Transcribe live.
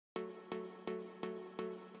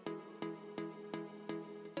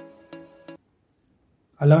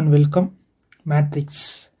Hello and welcome. Matrix.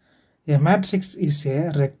 A matrix is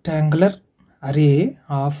a rectangular array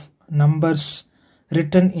of numbers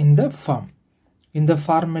written in the form. In the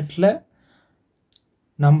format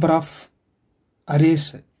number of arrays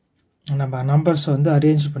நம்ம numbers வந்து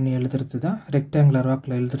arrange பண்ணி எழுதுறது தான் rectangular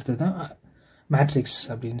வாக்கில் எழுதுறது தான் matrix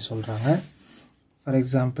அப்படின்னு சொல்கிறாங்க. ஃபார்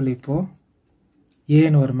எக்ஸாம்பிள் இப்போது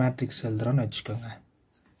ஏன்னு ஒரு மேட்ரிக்ஸ் எழுதுகிறோன்னு வச்சுக்கோங்க.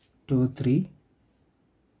 2 3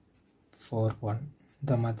 4 1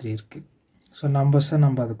 இந்த மாதிரி இருக்குது. ஸோ நம்பர்ஸை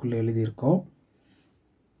நம்ம அதுக்குள்ளே எழுதியிருக்கோம்.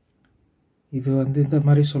 இது வந்து இந்த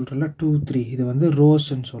மாதிரி சொல்கிறல 2 3 இது வந்து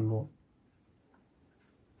ரோஸ்ன்னு சொல்லுவோம்.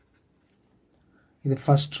 இது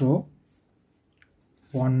ஃபஸ்ட் ரோ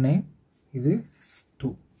 1, இது 2.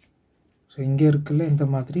 ஸோ இங்கே இருக்குல்ல இந்த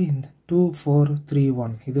மாதிரி இந்த 2 4 3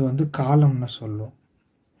 1 இது வந்து காலம்னு சொல்லுவோம்.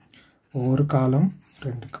 ஒவ்வொரு காலம்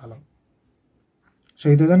 2 காலம். ஸோ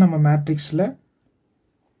இதுதான் நம்ம மேட்ரிக்ஸில்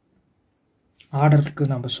ஆர்டருக்கு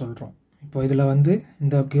நம்ம சொல்கிறோம். இப்போ இதில் வந்து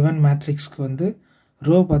இந்த கிவன் மேட்ரிக்ஸ்க்கு வந்து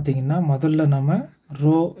ரோ பார்த்திங்கன்னா முதல்ல நம்ம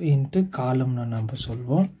ரோ இன்ட்டு காலம்னு நம்ம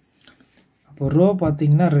சொல்வோம். அப்போ ரோ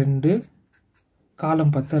பார்த்திங்கன்னா 2,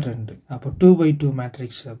 காலம் பார்த்தா 2. அப்போ 2x2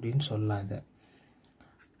 மேட்ரிக்ஸ் அப்படின்னு சொல்லலாம். இதை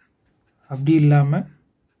அப்படி இல்லாமல்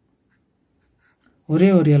ஒரே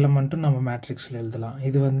ஒரு எலமெண்ட்டும் நம்ம மேட்ரிக்ஸில் எழுதலாம்.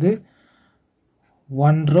 இது வந்து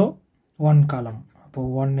 1 ரோ 1 காலம்.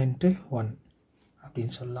 அப்போது 1 இன்ட்டு 1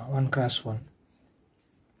 அப்படின்னு சொல்லலாம். 1 x 1.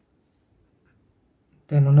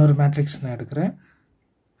 தென் இன்னொரு மேட்ரிக்ஸ் நான் எடுக்கிறேன்.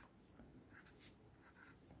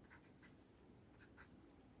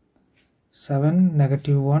 7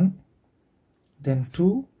 -1 தென் 2.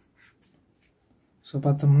 ஸோ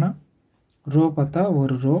பார்த்தோம்னா ரோ பார்த்தா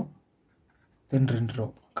ஒரு ரோ தென் 2 ரோ.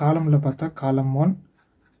 காலமில் பார்த்தா காலம் 1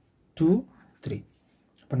 2 3.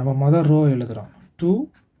 இப்போ நம்ம மொதல் ரோ எழுதுகிறோம் 2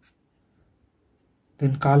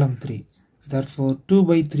 தென் காலம் 3. therefore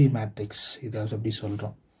 2x3 மேட்ரிக்ஸ் இதை அப்படி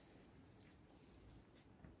சொல்கிறோம்.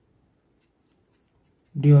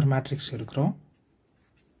 இப்படி ஒரு மேட்ரிக்ஸ் எடுக்கிறோம்.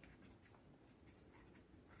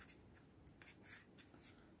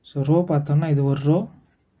 ஸோ ரோ பார்த்தோம்னா இது ஒரு ரோ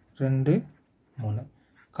 2 3.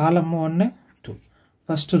 காலம் 1 2.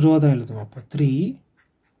 ஃபஸ்ட்டு ரோ தான் எழுதுவோம். அப்போ 3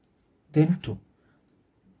 தென் 2.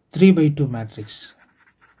 3x2 matrix.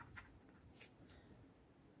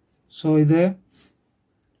 ஸோ இது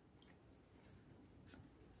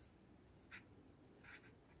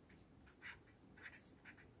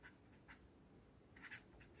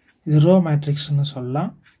ரோ மேட்ரிக்ஸ்னு சொல்லலாம்.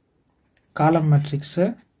 காலம் மேட்ரிக்ஸை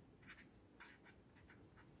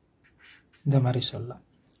இந்த மாதிரி சொல்லலாம்.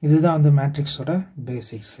 இதுதான் வந்து மேட்ரிக்ஸோட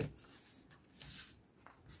basics.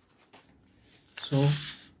 So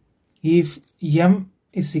if m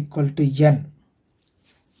is equal to n.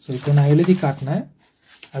 So இப்போ நான் எழுதி காட்டினேன்.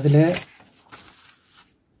 அதில்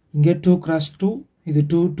இங்கே 2 x 2 இது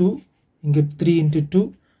 2 2. இங்கே 3 × 2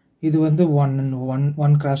 இது வந்து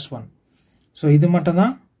 1 x 1. ஸோ இது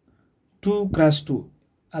மட்டும்தான் 2 x 2.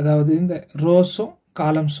 அதாவது இந்த ரோஸும்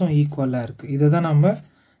காலம்ஸும் ஈக்குவலாக இருக்குது. இதை தான் நம்ம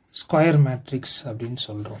ஸ்கொயர் மேட்ரிக்ஸ் அப்படின்னு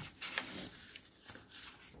சொல்கிறோம்.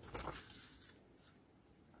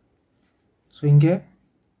 ஸோ இங்கே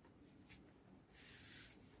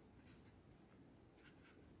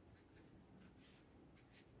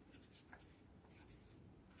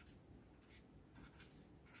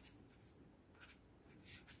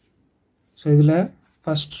ஸோ இதில்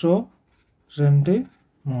ஃபஸ்ட் ரோ 2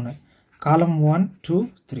 3. காலம் 1 2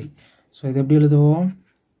 3. ஸோ இது எப்படி எழுதுவோம்?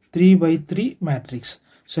 3x3 matrix.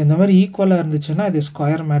 ஸோ இந்த மாதிரி ஈக்குவலாக இருந்துச்சுன்னா இது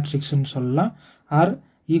ஸ்கொயர் மேட்ரிக்ஸ்ன்னு சொல்லலாம். ஆர்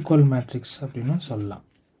ஈக்குவல் மேட்ரிக்ஸ் அப்படின்னு சொல்லலாம்.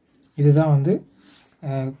 இதுதான் வந்து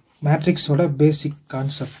மேட்ரிக்ஸோட பேசிக்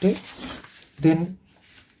கான்செப்டு. தென்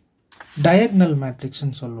டயக்னல்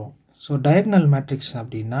மேட்ரிக்ஸ்ன்னு சொல்லுவோம். ஸோ டயக்னல் மேட்ரிக்ஸ்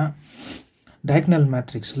அப்படின்னா டயக்னல்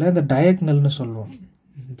மேட்ரிக்ஸில் இந்த டயக்னல்னு சொல்லுவோம்.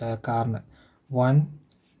 இந்த கார்னர் 1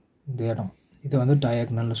 இந்த இடம் இது வந்து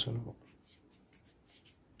டயக்னல்னு சொல்லுவோம்.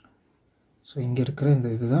 ஸோ இங்கே இருக்கிற இந்த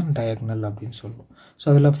இதுதான் டயக்னல் அப்படின்னு சொல்லுவோம். ஸோ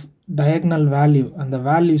அதில் டயக்னல் வேல்யூ அந்த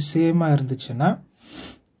வேல்யூ சேமாக இருந்துச்சுன்னா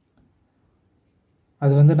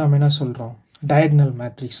அது வந்து நம்ம என்ன சொல்கிறோம்? டயக்னல்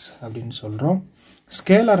மேட்ரிக்ஸ் அப்படின்னு சொல்கிறோம்.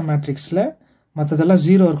 ஸ்கேலார் மேட்ரிக்ஸில் மற்றதெல்லாம்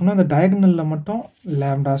 0 இருக்கணும். அந்த டயக்னலில் மட்டும்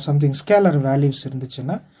லேம்டா சம்திங் ஸ்கேலார் வேல்யூஸ்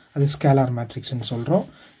இருந்துச்சுன்னா அது ஸ்கேலார் மேட்ரிக்ஸ்ன்னு சொல்கிறோம்.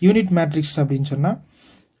 யூனிட் மேட்ரிக்ஸ் அப்படின்னு சொன்னால்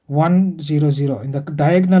 1 0 0 இந்த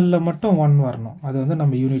டயக்னலில் மட்டும் 1 வரணும். அது வந்து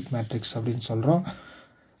நம்ம யூனிட் மேட்ரிக்ஸ் அப்படின்னு சொல்கிறோம்.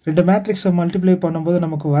 2 மேட்ரிக்ஸை மல்டிப்ளை பண்ணும்போது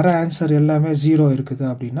நமக்கு வர ஆன்சர் எல்லாமே 0 இருக்குது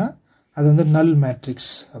அப்படின்னா அது வந்து நல் மேட்ரிக்ஸ்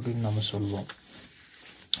அப்படின்னு நம்ம சொல்லுவோம்.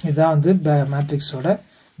 இதுதான் வந்து மேட்ரிக்ஸோட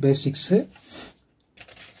பேசிக்ஸு.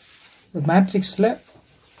 மேட்ரிக்ஸில்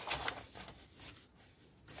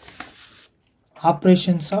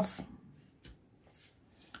ஆப்ரேஷன்ஸ் ஆஃப்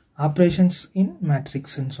ஆப்ரேஷன்ஸ் இன்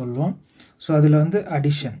மேட்ரிக்ஸ்ன்னு சொல்லுவோம். ஸோ அதில் வந்து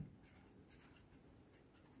அடிஷன்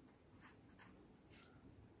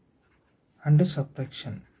அண்டு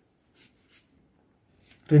சப்ட்ராக்ஷன்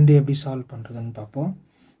ரெண்டு எப்படி சால்வ் பண்ணுறதுன்னு பார்ப்போம்.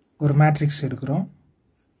 ஒரு மேட்ரிக்ஸ் எடுக்கிறோம்.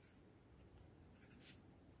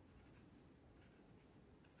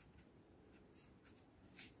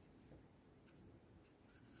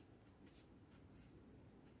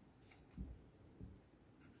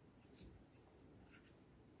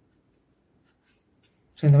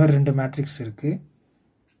 ஸோ இந்த மாதிரி ரெண்டு மேட்ரிக்ஸ் இருக்குது.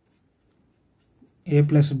 a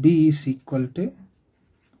plus b is equal to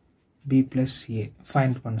b plus a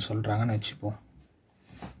find பண்ண சொல்கிறாங்கன்னு வச்சுப்போம்.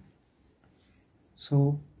 ஸோ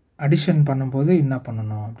அடிஷன் பண்ணும்போது என்ன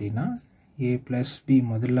பண்ணணும் அப்படின்னா a plus b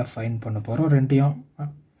முதல்ல ஃபைண்ட் பண்ண போகிறோம். ரெண்டையும்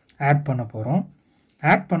ஆட் பண்ண போகிறோம்.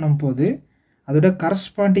 ஆட் பண்ணும்போது அதோட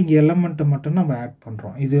கரஸ்பாண்டிங் எலமெண்ட்டை மட்டும் நம்ம ஆட்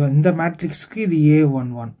பண்ணுறோம். இது இந்த மேட்ரிக்ஸ்க்கு இது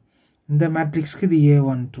a11, இந்த மேட்ரிக்ஸ்க்கு இது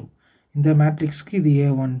a12, இந்த மேட்ரிக்ஸ்க்கு இது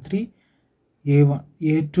a13,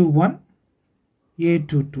 a21,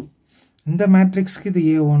 a22. இந்த மேட்ரிக்ஸ்க்கு இது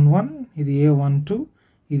a11, இது a12,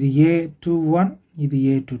 இது a21, இது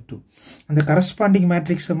a22. அந்த கரஸ்பாண்டிங்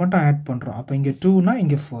மேட்ரிக்ஸை மட்டும் ஆட் பண்ணுறோம். அப்போ இங்கே 2னா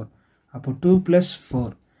இங்கே 4, அப்போ 2 +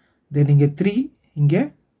 4, தென் இங்கே 3, இங்கே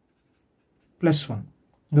 +1,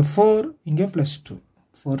 இங்கே 4, இங்கே +2,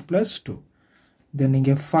 4 + 2, தென்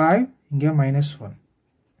இங்கே 5, இங்கே -1.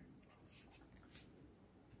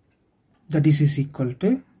 That is equal to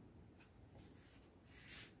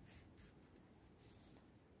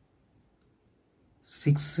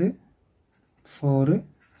 6, 4,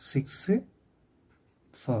 6,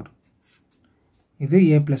 4. இது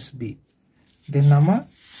a plus b. Then நம்ம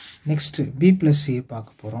next b plus a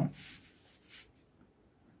பார்க்க போகிறோம்.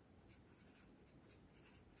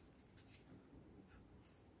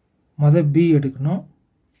 முதல் b எடுக்கணும்,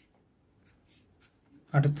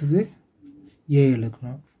 அடுத்தது a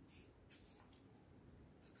எடுக்கணும்.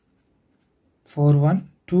 4, 1,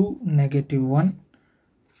 2, -1,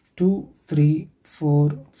 2, 3, 4,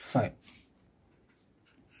 5.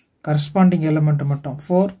 corresponding element மட்டும்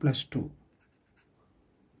 4 + 2.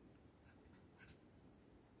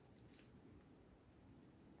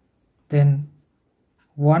 Then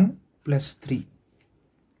 1 + 3,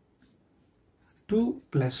 2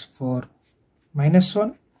 + 4,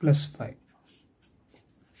 -1 + 5.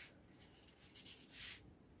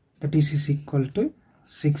 That is equal to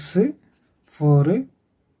 6, 4,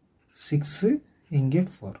 6, இங்கே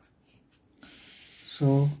 4. ஸோ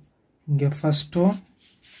இங்கே ஃபஸ்ட்டும்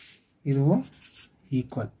இதுவும்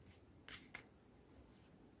ஈக்குவல்.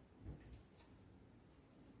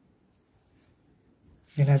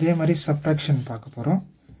 அதே மாதிரி சப்ட்ராக்ஷன் பார்க்க போகிறோம்.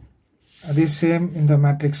 அதே சேம் இந்த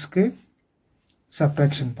மேட்ரிக்ஸ்க்கு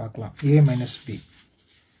சப்ட்ராக்ஷன் பார்க்கலாம். a minus b.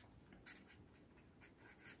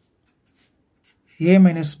 a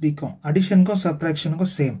minus bக்கும் அடிஷனுக்கும்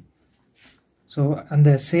சப்ட்ராக்ஷனுக்கும் same. So அந்த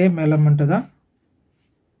சேம் எலமெண்ட்டை தான்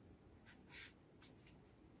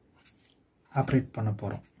ஆப்ரேட் பண்ண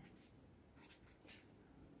போகிறோம்.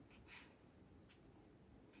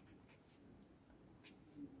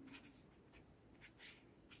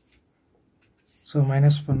 ஸோ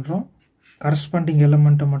மைனஸ் பண்ணுறோம், கரஸ்பாண்டிங்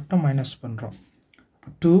எலமெண்ட்டை மட்டும் மைனஸ் பண்ணுறோம்.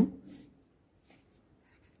 2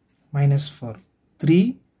 -4, 3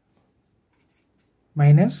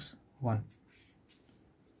 -1,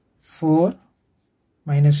 4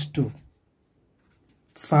 -2,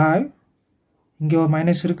 5, இங்கே ஒரு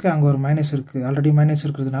மைனஸ் இருக்குது, அங்கே ஒரு மைனஸ் இருக்குது, ஆல்ரெடி மைனஸ்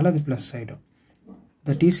இருக்கிறதுனால அது ப்ளஸ் ஆகிடும்.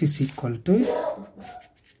 That is equal to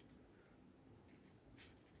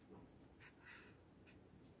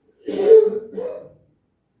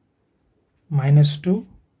 -2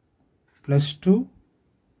 + 2,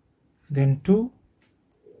 then 2,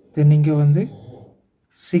 then இங்கே வந்து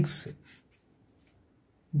 6.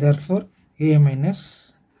 therefore a minus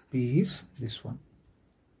b is this one.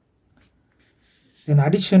 then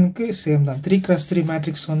அடிஷனுக்கு same தான். 3 × 3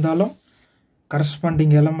 மேட்ரிக்ஸ் வந்தாலும்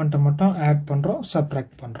கரஸ்பாண்டிங் எலமெண்ட்டை மட்டும் ஆட் பண்ணுறோம்,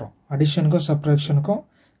 சப்ட்ராக்ட் பண்ணுறோம். அடிஷனுக்கும் சப்ட்ராக்ஷனுக்கும்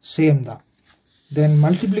சேம் தான். தென்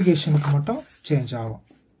மல்டிப்ளிகேஷனுக்கு மட்டும் சேஞ்ச் ஆகும்.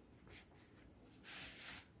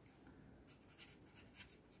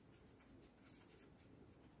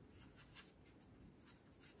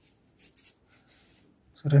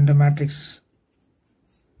 ஸோ ரெண்டு மேட்ரிக்ஸ்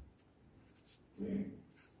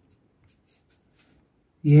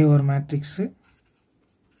ஏ ஒரு மேட்ரிக்ஸு,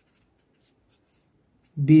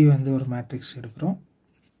 பி வந்து ஒரு மேட்ரிக்ஸ் எடுக்கிறோம்.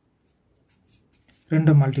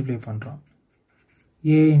 ரெண்டு மல்டிப்ளை பண்ணுறோம்,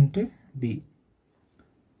 ஏ இன்ட்டு பி.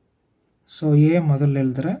 ஸோ ஏ முதல்ல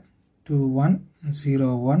எழுதுகிறேன், 2, 1, 0,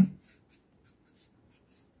 1,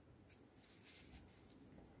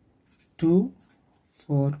 2,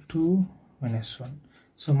 4, 2, -1.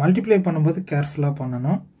 ஸோ மல்டிப்ளை பண்ணும்போது கேர்ஃபுல்லாக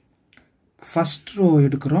பண்ணணும். ஃபஸ்ட் ரோ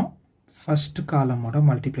எடுக்கிறோம், ஃபஸ்ட் காலமோட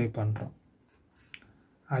மல்டிப்ளை பண்ணுறோம்.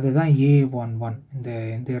 அதுதான் A11.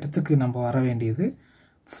 இந்த இடத்துக்கு நம்ம வர வேண்டியது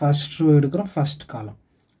ஃபஸ்ட் ரோ எடுக்கிறோம், ஃபஸ்ட் காலம்.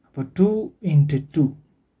 அப்போ 2 into 2,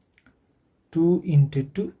 2 into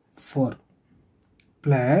 2 4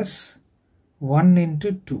 ப்ளஸ் 1 into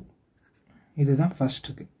 2. இதுதான்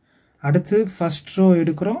ஃபஸ்ட்டுக்கு. அடுத்து ஃபஸ்ட் ரோ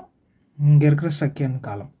எடுக்கிறோம், இங்கே இருக்கிற செகண்ட்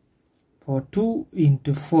காலம். இப்போ 2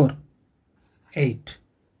 into 4 8,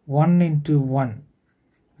 1 into 1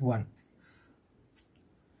 1.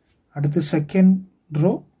 அடுத்து second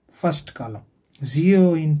row first column 0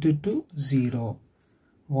 into 2 0,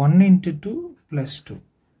 1 into 2 plus 2,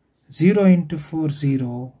 0 into 4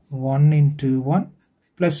 0, 1 into 1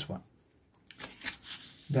 plus 1.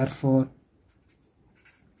 Therefore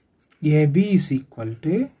AB is equal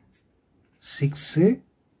to 6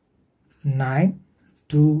 9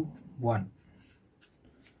 2 1.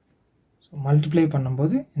 So multiply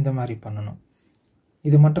பண்ணும்போது இந்த மாதிரி பண்ணணும்.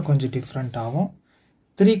 இது மட்டும் கொஞ்சம் டிஃப்ரெண்ட் ஆகும்.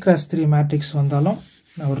 3x3 மேட்ரிக்ஸ் வந்தாலும்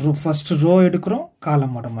ஒரு ஃபஸ்ட்டு ரோ எடுக்கிறோம்,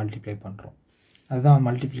 காலமோட மல்டிப்ளை பண்ணுறோம். அதுதான்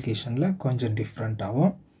மல்டிப்ளிகேஷனில் கொஞ்சம் டிஃப்ரெண்ட்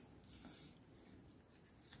ஆகும்.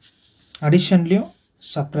 அடிஷன்லேயும்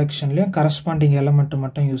சப்ராக்ஷன்லேயும் கரஸ்பாண்டிங் எலமெண்ட்டு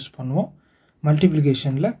மட்டும் யூஸ் பண்ணுவோம்.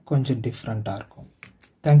 மல்டிப்ளிகேஷனில் கொஞ்சம் டிஃப்ரெண்ட்டாக இருக்கும்.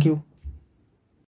 தேங்க்யூ.